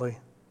outwardly.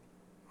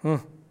 I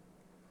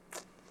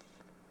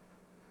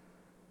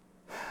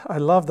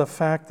love the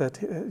fact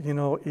that,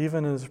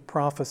 even in his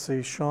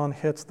prophecy, Sean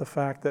hits the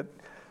fact that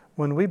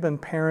when we've been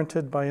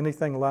parented by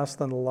anything less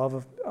than the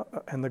love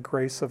and the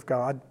grace of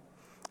God,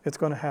 it's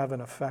going to have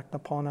an effect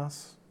upon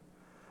us.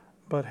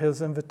 But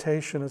his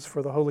invitation is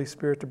for the Holy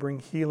Spirit to bring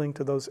healing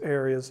to those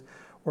areas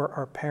where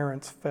our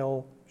parents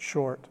fell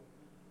short.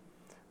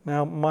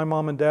 Now, my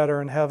mom and dad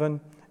are in heaven,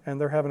 and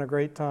they're having a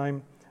great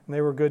time, and they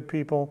were good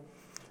people,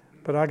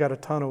 but I got a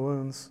ton of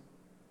wounds.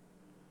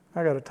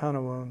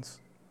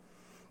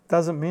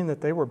 Doesn't mean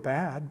that they were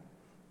bad.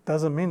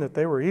 Doesn't mean that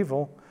they were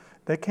evil.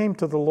 They came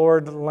to the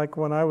Lord like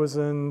when I was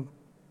in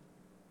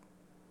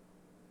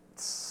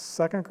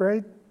 2nd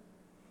grade.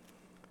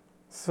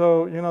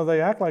 So, they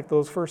act like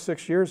those first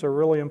 6 years are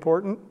really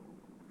important.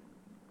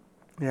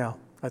 Yeah,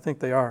 I think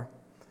they are.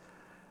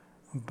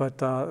 But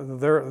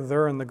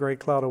they're in the great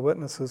cloud of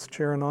witnesses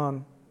cheering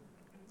on.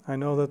 I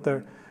know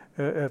that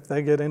if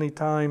they get any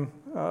time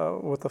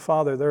with the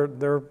Father,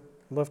 they're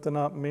lifting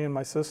up me and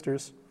my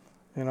sisters,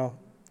 And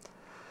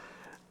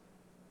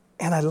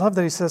I love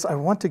that he says, I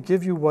want to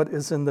give you what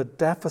is in the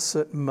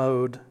deficit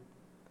mode.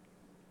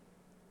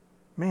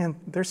 Man,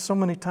 there's so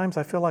many times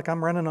I feel like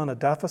I'm running on a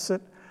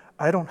deficit.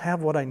 I don't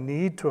have what I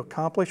need to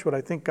accomplish what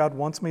I think God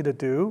wants me to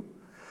do.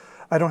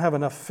 I don't have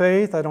enough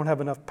faith. I don't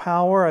have enough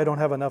power. I don't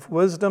have enough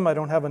wisdom. I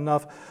don't have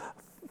enough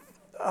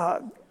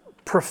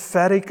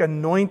prophetic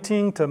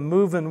anointing to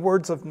move in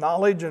words of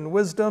knowledge and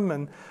wisdom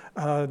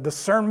and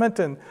discernment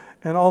and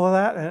all of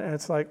that. And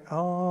it's like,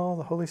 oh,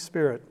 the Holy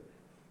Spirit.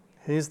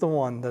 He's the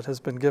one that has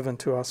been given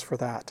to us for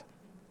that.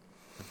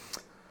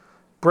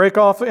 Break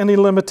off any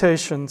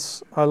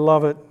limitations. I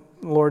love it.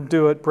 Lord,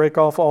 do it. Break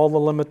off all the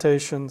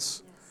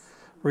limitations.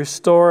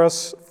 Restore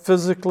us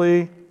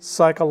physically,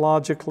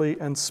 psychologically,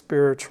 and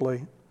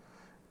spiritually,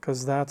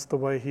 because that's the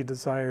way He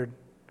desired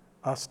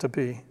us to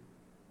be.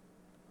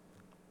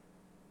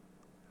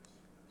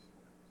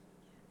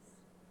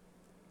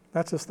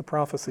 That's just the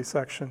prophecy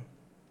section.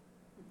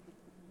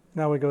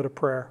 Now we go to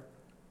prayer.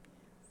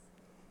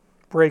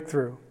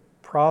 Breakthrough.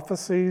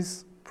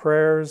 Prophecies,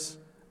 prayers,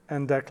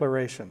 and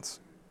declarations.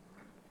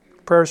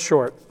 Prayer's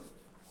short.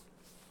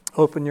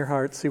 Open your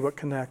heart, see what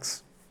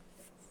connects.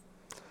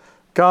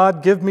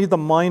 God, give me the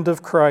mind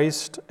of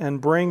Christ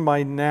and bring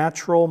my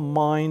natural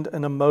mind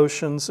and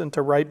emotions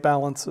into right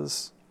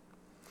balances.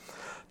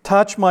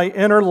 Touch my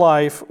inner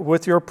life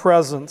with your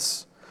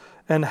presence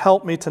and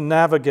help me to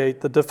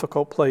navigate the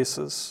difficult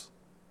places.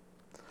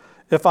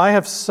 If I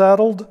have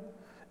settled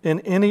in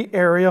any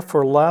area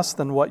for less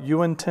than what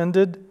you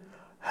intended,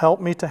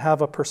 help me to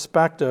have a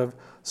perspective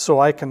so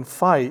I can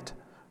fight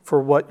for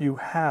what you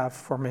have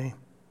for me.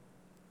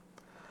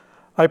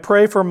 I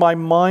pray for my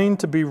mind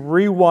to be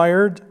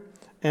rewired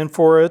and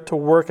for it to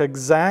work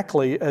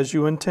exactly as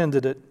you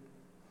intended it.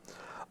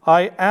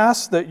 I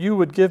ask that you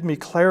would give me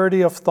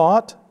clarity of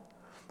thought,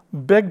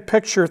 big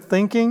picture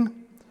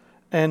thinking,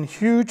 and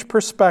huge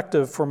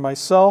perspective for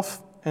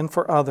myself and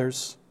for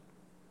others.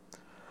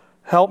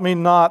 Help me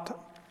to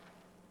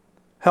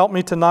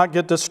not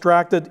get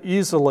distracted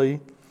easily,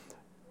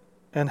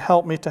 and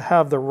help me to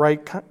have the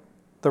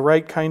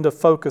right kind of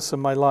focus in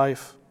my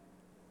life.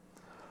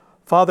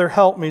 Father,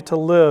 help me to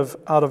live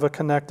out of a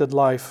connected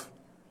life.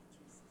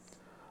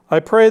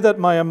 I pray that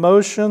my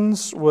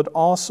emotions would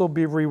also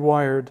be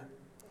rewired,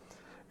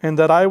 and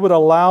that I would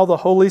allow the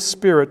Holy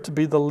Spirit to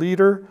be the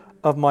leader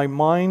of my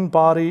mind,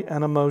 body,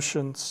 and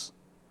emotions.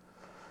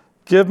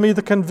 Give me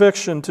the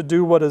conviction to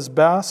do what is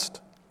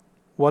best,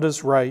 what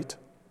is right,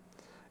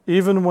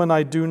 even when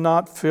I do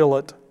not feel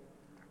it.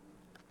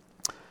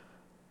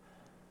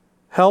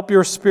 Help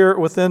your Spirit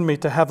within me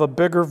to have a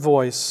bigger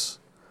voice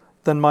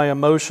than my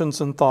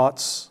emotions and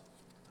thoughts,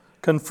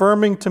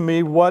 confirming to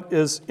me what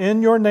is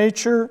in your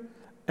nature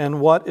and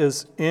what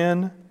is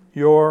in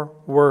your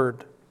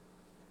word.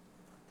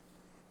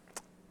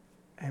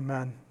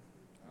 Amen.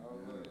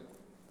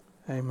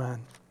 Amen.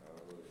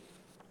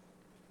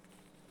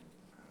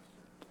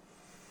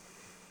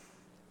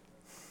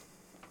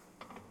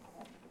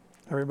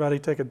 Everybody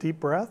take a deep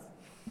breath.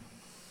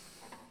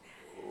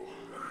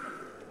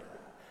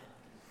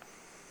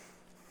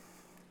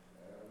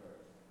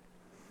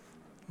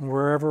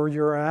 Wherever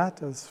you're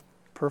at is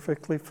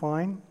perfectly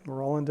fine.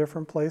 We're all in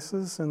different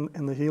places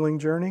in the healing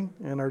journey,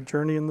 in our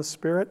journey in the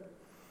Spirit.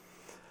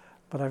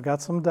 But I've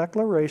got some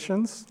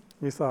declarations.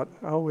 You thought,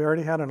 oh, we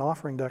already had an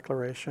offering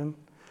declaration.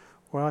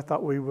 Well, I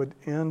thought we would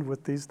end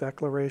with these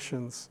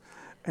declarations.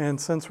 And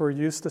since we're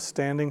used to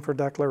standing for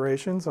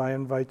declarations, I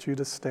invite you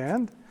to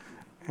stand,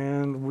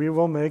 and we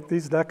will make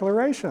these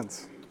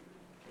declarations.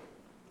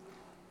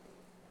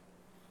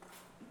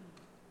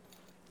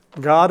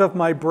 God of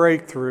my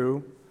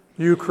breakthrough,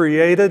 you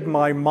created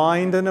my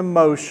mind and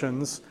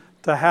emotions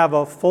to have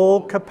a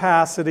full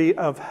capacity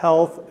of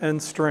health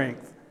and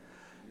strength.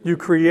 You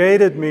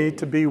created me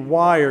to be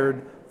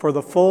wired for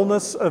the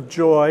fullness of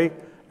joy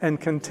and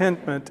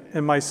contentment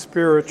in my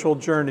spiritual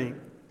journey.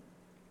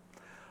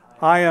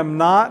 I am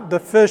not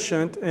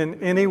deficient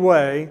in any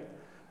way,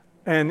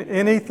 and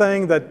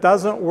anything that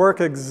doesn't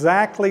work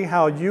exactly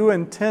how you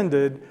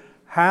intended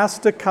has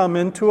to come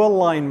into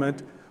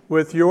alignment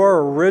with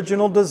your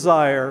original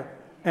desire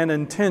and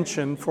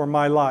intention for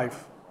my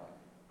life.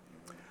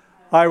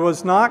 I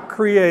was not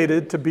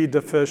created to be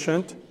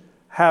deficient,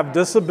 have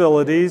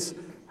disabilities,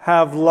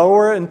 have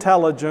lower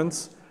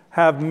intelligence,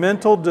 have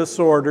mental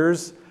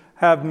disorders,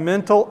 have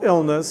mental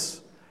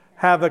illness,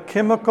 have a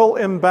chemical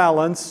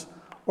imbalance,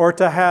 or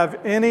to have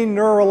any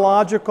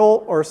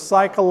neurological or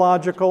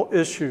psychological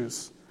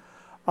issues.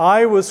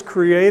 I was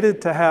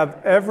created to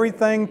have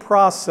everything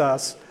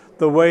processed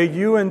the way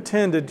you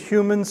intended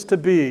humans to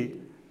be,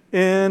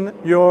 in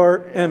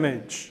your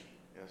image.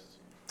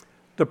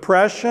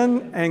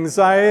 Depression,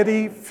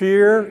 anxiety,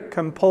 fear,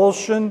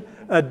 compulsion,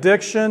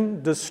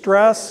 addiction,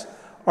 distress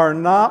are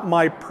not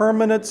my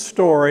permanent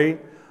story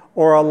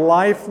or a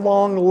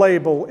lifelong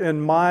label in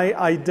my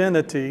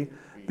identity,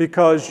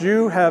 because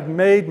you have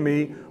made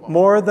me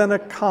more than a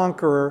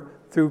conqueror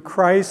through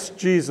Christ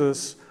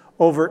Jesus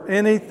over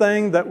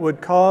anything that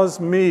would cause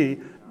me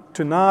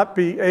to not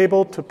be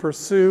able to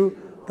pursue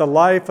the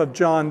life of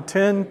John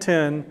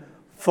 10:10,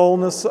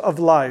 fullness of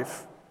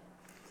life.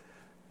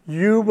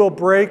 You will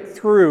break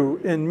through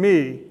in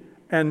me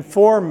and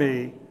for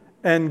me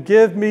and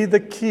give me the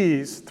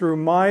keys through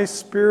my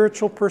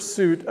spiritual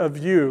pursuit of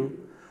you,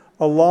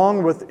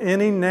 along with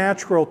any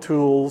natural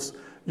tools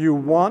you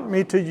want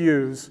me to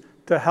use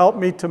to help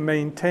me to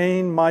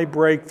maintain my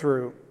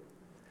breakthrough.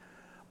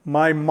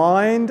 My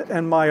mind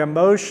and my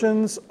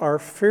emotions are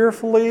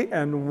fearfully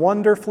and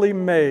wonderfully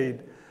made,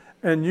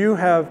 and you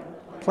have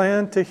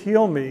planned to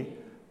heal me,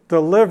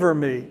 deliver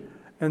me,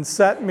 and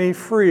set me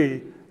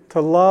free to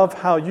love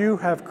how you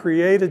have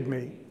created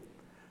me.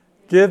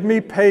 Give me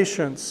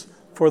patience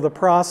for the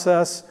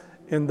process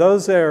in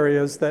those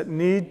areas that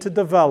need to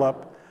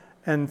develop,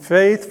 and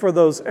faith for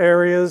those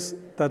areas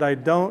that I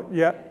don't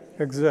yet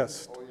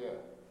exist.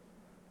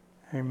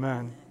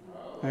 Amen.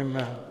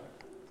 Amen.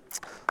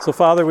 So,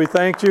 Father, we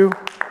thank you.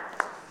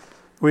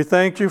 We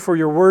thank you for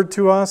your word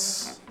to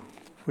us.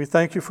 We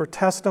thank you for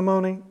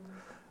testimony.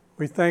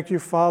 We thank you,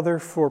 Father,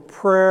 for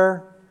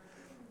prayer.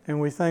 And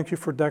we thank you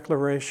for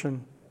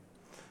declaration.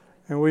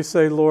 And we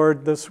say,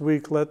 Lord, this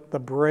week let the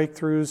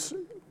breakthroughs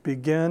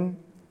begin,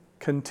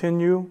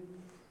 continue,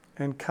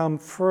 and come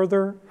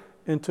further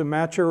into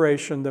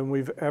maturation than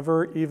we've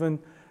ever even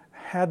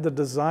had the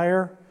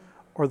desire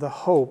or the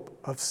hope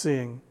of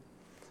seeing.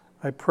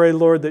 I pray,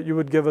 Lord, that you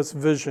would give us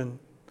vision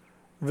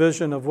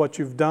of what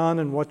you've done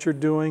and what you're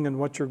doing and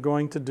what you're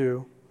going to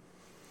do.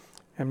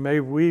 And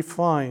may we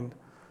find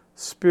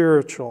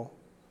spiritual,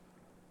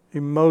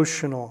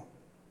 emotional,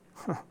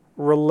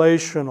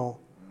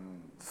 relational,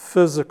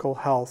 physical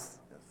health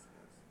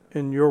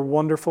in your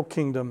wonderful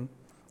kingdom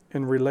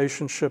in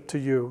relationship to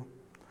you.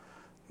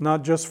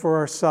 Not just for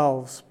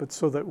ourselves, but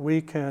so that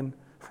we can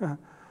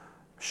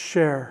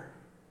share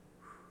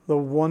the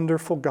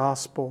wonderful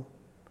gospel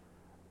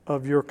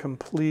of your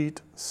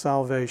complete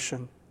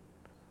salvation.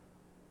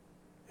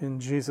 In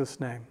Jesus'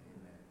 name.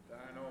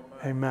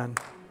 Amen.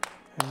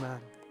 Amen.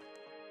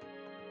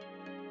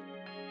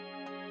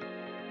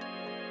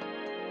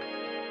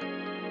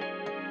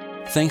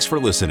 Thanks for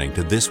listening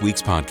to this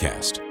week's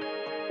podcast.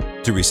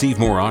 To receive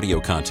more audio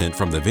content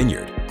from the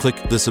Vineyard, click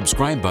the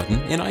subscribe button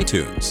in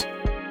iTunes.